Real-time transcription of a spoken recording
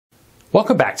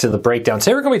Welcome back to the breakdown.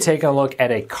 Today we're going to be taking a look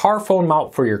at a car phone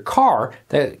mount for your car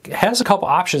that has a couple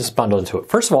options bundled into it.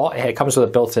 First of all, it comes with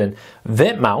a built-in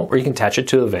vent mount where you can attach it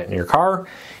to the vent in your car,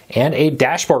 and a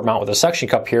dashboard mount with a suction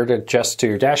cup here to adjust to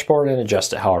your dashboard and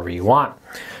adjust it however you want.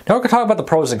 Now we're going to talk about the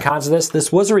pros and cons of this.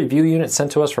 This was a review unit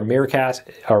sent to us from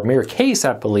Miracase,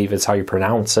 I believe is how you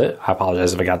pronounce it. I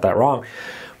apologize if I got that wrong.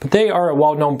 But they are a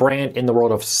well-known brand in the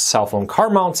world of cell phone car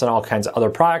mounts and all kinds of other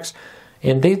products.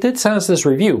 And they did send us this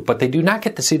review, but they do not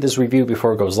get to see this review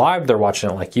before it goes live. They're watching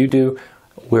it like you do.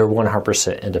 We're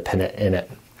 100% independent in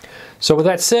it. So with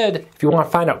that said, if you want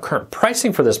to find out current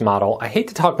pricing for this model, I hate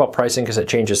to talk about pricing because it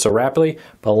changes so rapidly,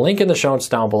 but a link in the show notes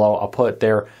down below, I'll put it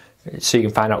there so you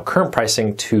can find out current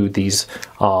pricing to these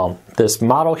this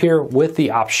model here with the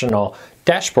optional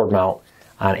dashboard mount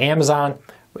on Amazon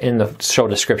in the show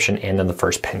description and in the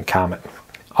first pinned comment.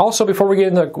 Also, before we get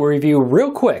into the review, real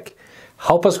quick,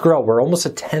 help us grow. We're almost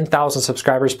at 10,000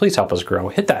 subscribers. Please help us grow.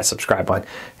 Hit that subscribe button.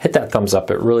 Hit that thumbs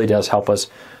up. It really does help us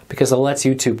because it lets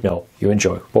YouTube know you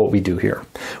enjoy what we do here.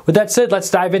 With that said, let's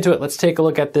dive into it. Let's take a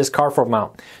look at this car phone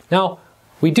mount. Now,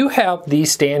 we do have the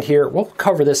stand here. We'll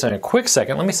cover this in a quick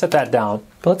second. Let me set that down.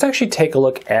 But let's actually take a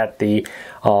look at the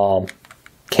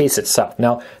case itself.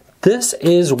 Now, this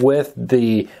is with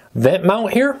the vent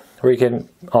mount here, where you can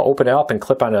open it up and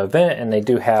clip onto a vent, and they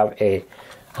do have a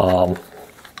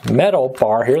metal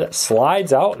bar here that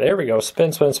slides out. There we go,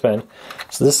 spin, spin, spin.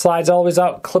 So this slides all the way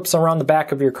out, clips around the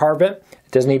back of your car vent.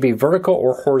 It doesn't need to be vertical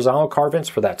or horizontal car vents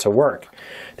for that to work.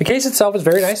 The case itself is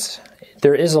very nice.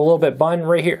 There is a little bit button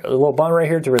right here, a little button right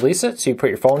here to release it. So you put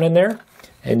your phone in there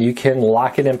and you can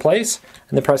lock it in place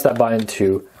and then press that button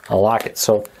to unlock it.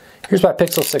 So here's my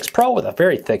Pixel 6 Pro with a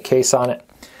very thick case on it.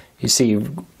 You see, it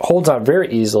holds on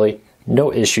very easily,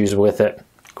 no issues with it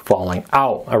falling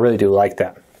out. I really do like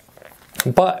that.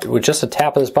 But with just a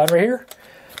tap of this button right here,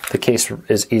 the case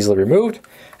is easily removed.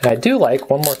 And I do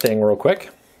like, one more thing real quick,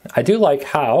 I do like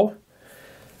how,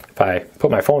 if I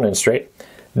put my phone in straight,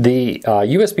 the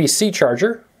USB-C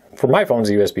charger, for my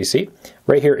phone's USB-C,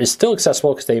 right here is still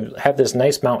accessible because they have this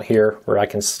nice mount here where I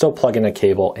can still plug in a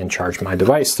cable and charge my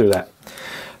device through that.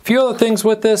 A few other things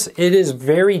with this, it is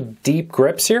very deep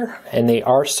grips here, and they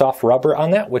are soft rubber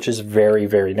on that, which is very,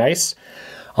 very nice.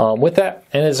 With that,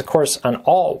 and is of course on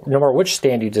all, no matter which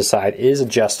stand you decide, is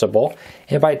adjustable.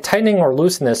 And by tightening or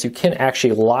loosening this, you can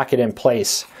actually lock it in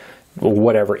place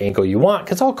whatever angle you want,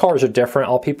 because all cars are different,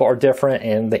 all people are different,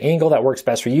 and the angle that works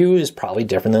best for you is probably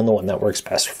different than the one that works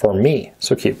best for me.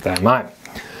 So keep that in mind.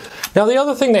 Now the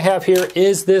other thing they have here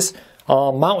is this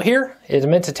mount here is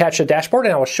meant to attach to the dashboard,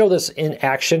 and I will show this in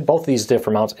action, both of these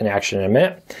different mounts in action in a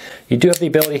minute. You do have the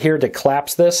ability here to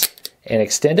collapse this and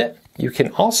extend it. You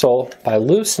can also, by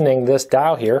loosening this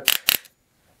dial here,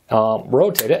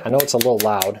 rotate it. I know it's a little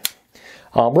loud.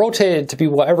 Rotate it to be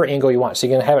whatever angle you want. So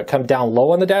you can have it come down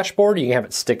low on the dashboard. You can have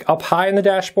it stick up high in the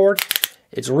dashboard.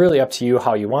 It's really up to you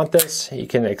how you want this. You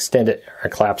can extend it or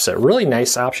collapse it. Really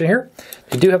nice option here.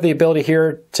 You do have the ability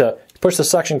here to push the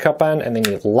suction cup on, and then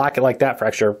you lock it like that for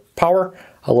extra power.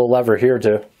 A little lever here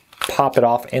to pop it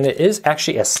off, and it is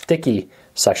actually a sticky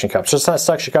suction cup. So it's not a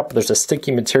suction cup, but there's a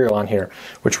sticky material on here,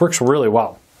 which works really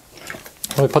well.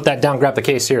 Let me put that down, grab the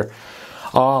case here.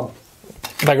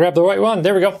 If I grab the right one,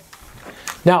 there we go.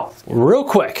 Now, real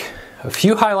quick, a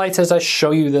few highlights as I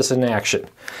show you this in action.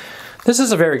 This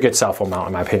is a very good cell phone mount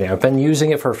in my opinion. I've been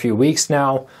using it for a few weeks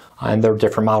now, and there are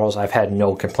different models. I've had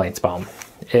no complaints about them.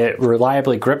 It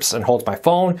reliably grips and holds my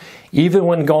phone, even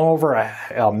when going over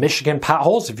Michigan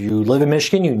potholes. If you live in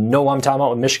Michigan, you know what I'm talking about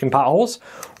with Michigan potholes.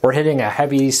 Or hitting a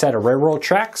heavy set of railroad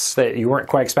tracks that you weren't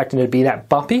quite expecting to be that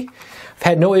bumpy. I've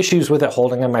had no issues with it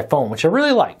holding on my phone, which I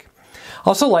really like. I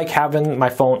also like having my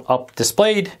phone up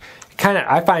displayed.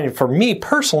 I find for me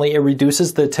personally, it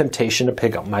reduces the temptation to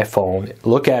pick up my phone,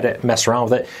 look at it, mess around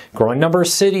with it. Growing number of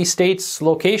cities, states,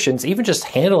 locations, even just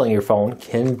handling your phone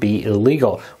can be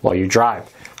illegal while you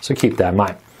drive. So keep that in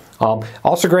mind.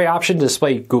 Also a great option to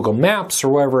display Google Maps or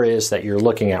whatever it is that you're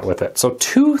looking at with it. So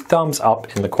 2 thumbs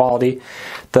up in the quality.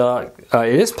 It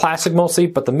is plastic mostly,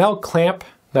 but the metal clamp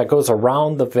that goes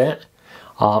around the vent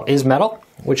is metal,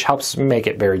 which helps make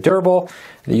it very durable.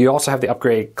 You also have the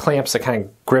upgraded clamps that kind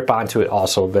of grip onto it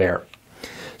also there.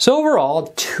 So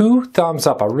overall, 2 thumbs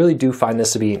up. I really do find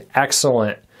this to be an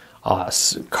excellent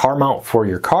car mount for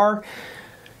your car.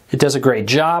 It does a great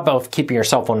job of keeping your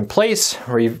cell phone in place,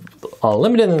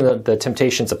 limiting the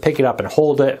temptations to pick it up and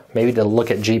hold it, maybe to look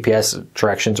at GPS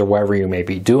directions or whatever you may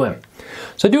be doing.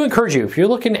 So I do encourage you, if you're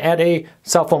looking at a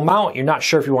cell phone mount, you're not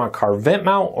sure if you want a car vent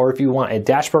mount or if you want a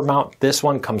dashboard mount, this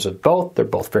one comes with both. They're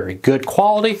both very good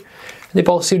quality, and they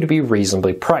both seem to be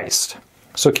reasonably priced.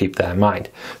 So keep that in mind.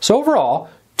 So overall,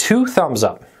 2 2 thumbs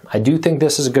up. I do think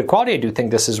this is a good quality. I do think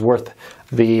this is worth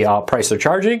the price they're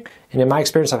charging. And in my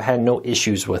experience, I've had no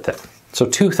issues with it. So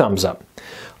 2 thumbs up.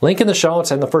 Link in the show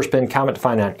notes and the first pinned comment to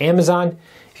find it on Amazon.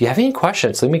 If you have any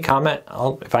questions, leave me a comment.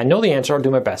 If I know the answer, I'll do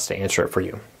my best to answer it for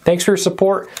you. Thanks for your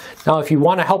support. Now, if you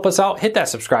want to help us out, hit that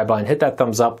subscribe button, hit that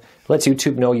thumbs up. It lets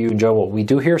YouTube know you enjoy what we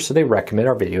do here, so they recommend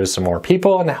our videos to more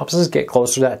people, and it helps us get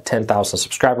closer to that 10,000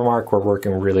 subscriber mark we're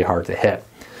working really hard to hit.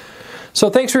 So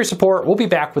thanks for your support. We'll be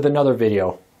back with another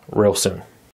video real soon.